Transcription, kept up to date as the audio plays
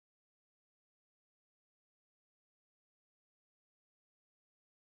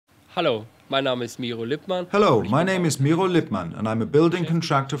Hallo, mein Name ist Miro Lippmann. Hello, my name is Miro Lippmann and I'm a building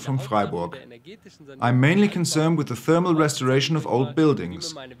contractor from Freiburg. I'm mainly concerned with the thermal restoration of old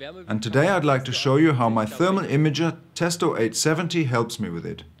buildings, and today I'd like to show you how my thermal imager Testo 870 helps me with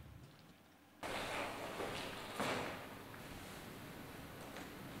it.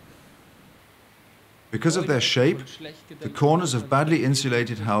 Because of their shape, the corners of badly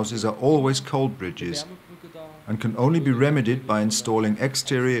insulated houses are always cold bridges and can only be remedied by installing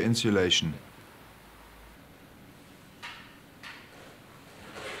exterior insulation.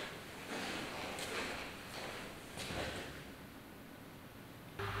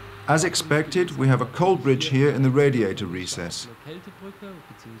 As expected, we have a cold bridge here in the radiator recess.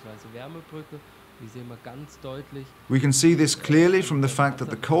 We can see this clearly from the fact that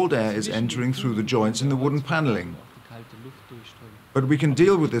the cold air is entering through the joints in the wooden paneling. But we can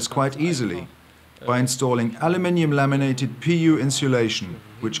deal with this quite easily by installing aluminium laminated PU insulation,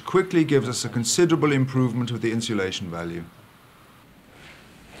 which quickly gives us a considerable improvement of the insulation value.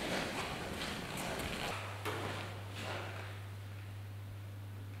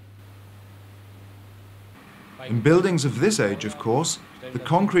 In buildings of this age, of course, the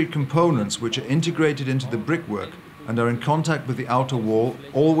concrete components which are integrated into the brickwork and are in contact with the outer wall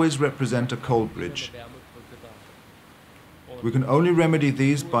always represent a cold bridge. We can only remedy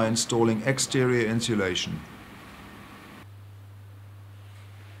these by installing exterior insulation.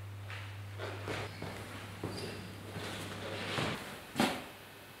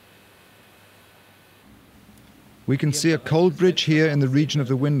 We can see a cold bridge here in the region of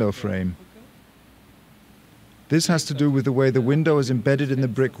the window frame. This has to do with the way the window is embedded in the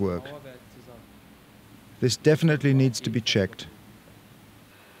brickwork. This definitely needs to be checked.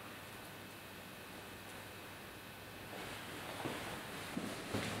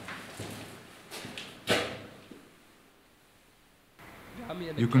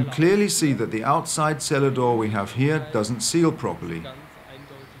 You can clearly see that the outside cellar door we have here doesn't seal properly.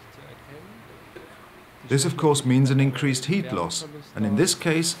 This of course means an increased heat loss, and in this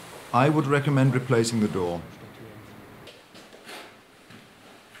case I would recommend replacing the door.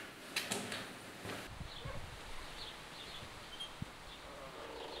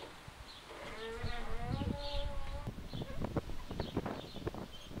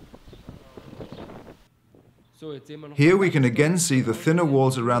 Here we can again see the thinner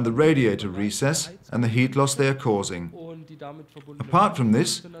walls around the radiator recess and the heat loss they are causing. Apart from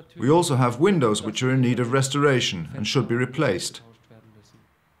this, we also have windows which are in need of restoration and should be replaced.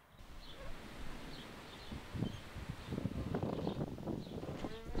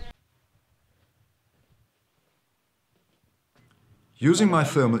 Using my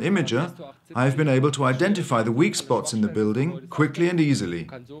thermal imager, I have been able to identify the weak spots in the building quickly and easily,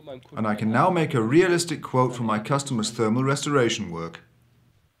 and I can now make a realistic quote for my customer's thermal restoration work.